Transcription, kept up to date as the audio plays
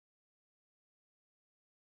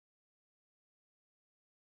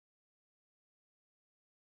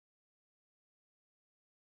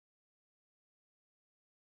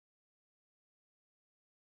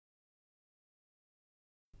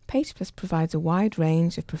PagePlus provides a wide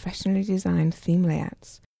range of professionally designed theme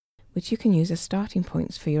layouts, which you can use as starting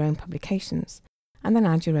points for your own publications, and then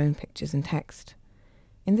add your own pictures and text.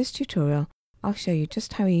 In this tutorial, I'll show you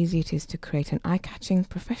just how easy it is to create an eye-catching,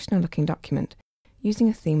 professional-looking document using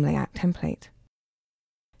a theme layout template.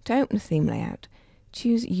 To open a theme layout,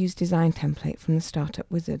 choose Use Design Template from the Startup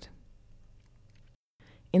wizard.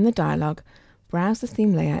 In the dialog, browse the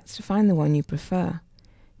theme layouts to find the one you prefer.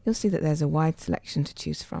 You'll see that there's a wide selection to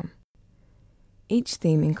choose from. Each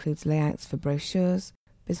theme includes layouts for brochures,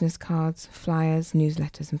 business cards, flyers,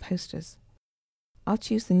 newsletters and posters. I'll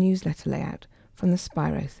choose the newsletter layout from the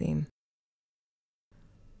Spiro theme.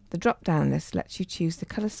 The drop-down list lets you choose the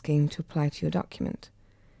colour scheme to apply to your document.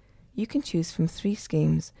 You can choose from 3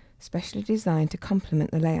 schemes specially designed to complement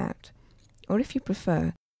the layout, or if you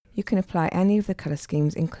prefer, you can apply any of the colour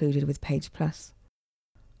schemes included with PagePlus.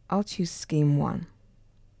 I'll choose Scheme 1.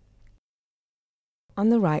 On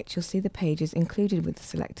the right, you'll see the pages included with the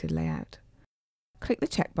selected layout. Click the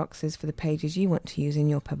checkboxes for the pages you want to use in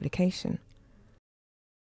your publication.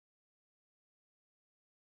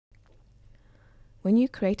 When you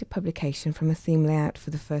create a publication from a theme layout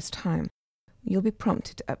for the first time, you'll be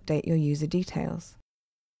prompted to update your user details.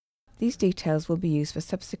 These details will be used for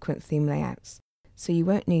subsequent theme layouts, so you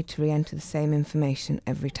won't need to re-enter the same information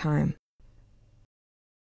every time.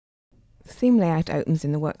 The theme layout opens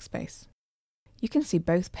in the workspace. You can see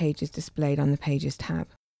both pages displayed on the Pages tab.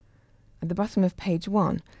 At the bottom of page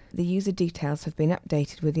 1, the user details have been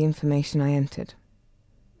updated with the information I entered.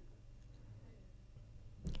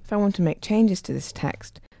 If I want to make changes to this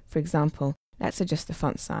text, for example, let's adjust the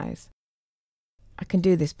font size. I can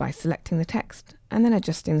do this by selecting the text and then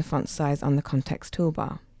adjusting the font size on the context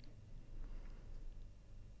toolbar.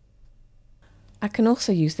 I can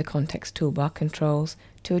also use the context toolbar controls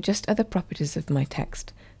to adjust other properties of my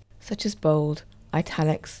text, such as bold,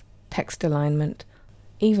 italics, text alignment,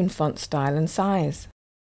 even font style and size.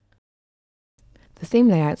 The theme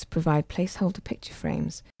layouts provide placeholder picture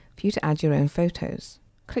frames for you to add your own photos.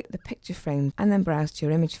 Click the picture frame and then browse to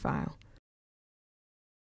your image file.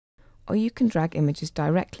 Or you can drag images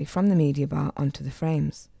directly from the media bar onto the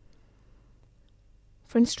frames.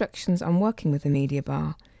 For instructions on working with the media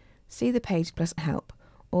bar, see the PagePlus Help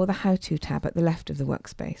or the How-To tab at the left of the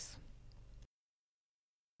workspace.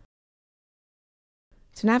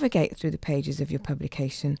 To navigate through the pages of your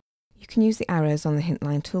publication, you can use the arrows on the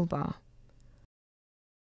Hintline toolbar.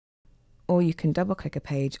 Or you can double-click a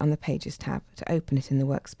page on the Pages tab to open it in the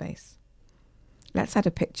workspace. Let's add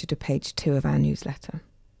a picture to page 2 of our newsletter.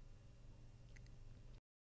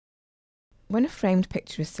 When a framed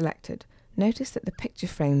picture is selected, notice that the Picture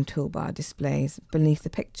Frame toolbar displays beneath the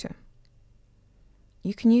picture.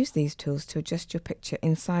 You can use these tools to adjust your picture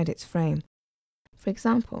inside its frame. For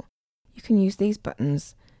example, you can use these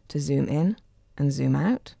buttons to zoom in and zoom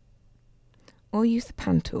out, or use the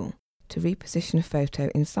Pan tool to reposition a photo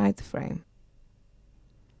inside the frame.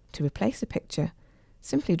 To replace a picture,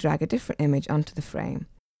 simply drag a different image onto the frame,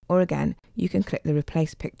 or again, you can click the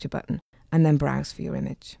Replace Picture button and then browse for your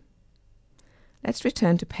image. Let's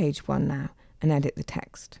return to page 1 now and edit the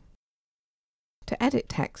text. To edit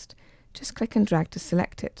text, just click and drag to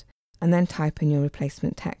select it, and then type in your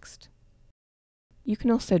replacement text. You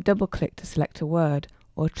can also double-click to select a word,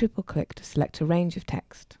 or triple-click to select a range of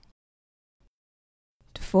text.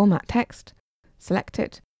 To format text, select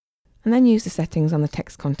it, and then use the settings on the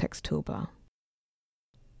Text Context toolbar.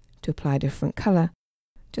 To apply a different colour,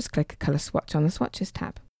 just click a colour swatch on the Swatches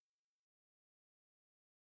tab.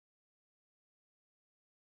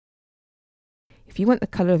 If you want the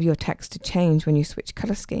colour of your text to change when you switch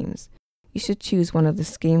colour schemes, you should choose one of the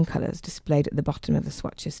scheme colours displayed at the bottom of the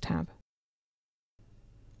Swatches tab.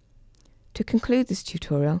 To conclude this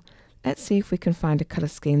tutorial, let's see if we can find a colour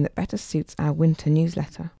scheme that better suits our winter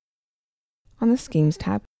newsletter. On the Schemes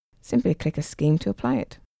tab, simply click a scheme to apply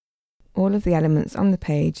it. All of the elements on the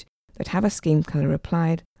page that have a scheme colour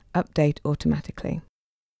applied update automatically.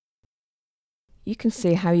 You can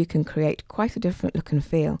see how you can create quite a different look and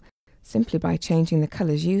feel simply by changing the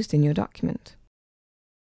colours used in your document.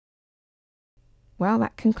 Well,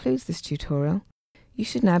 that concludes this tutorial. You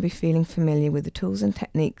should now be feeling familiar with the tools and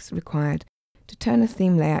techniques required to turn a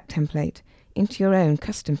theme layout template into your own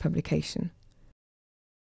custom publication.